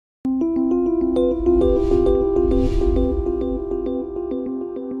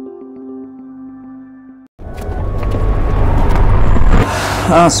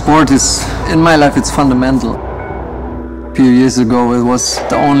Sport is, in my life, it's fundamental. A few years ago, it was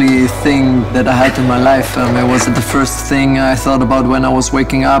the only thing that I had in my life. It was the first thing I thought about when I was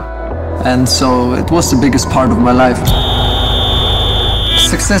waking up, and so it was the biggest part of my life.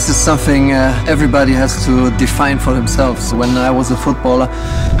 Success is something everybody has to define for themselves. When I was a footballer,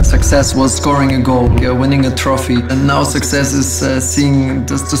 success was scoring a goal, winning a trophy, and now success is seeing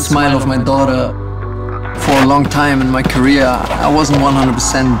just the smile of my daughter. For a long time in my career, I wasn't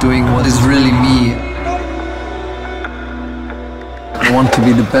 100% doing what is really me. I want to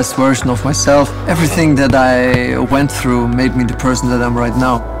be the best version of myself. Everything that I went through made me the person that I'm right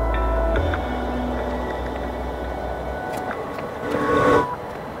now.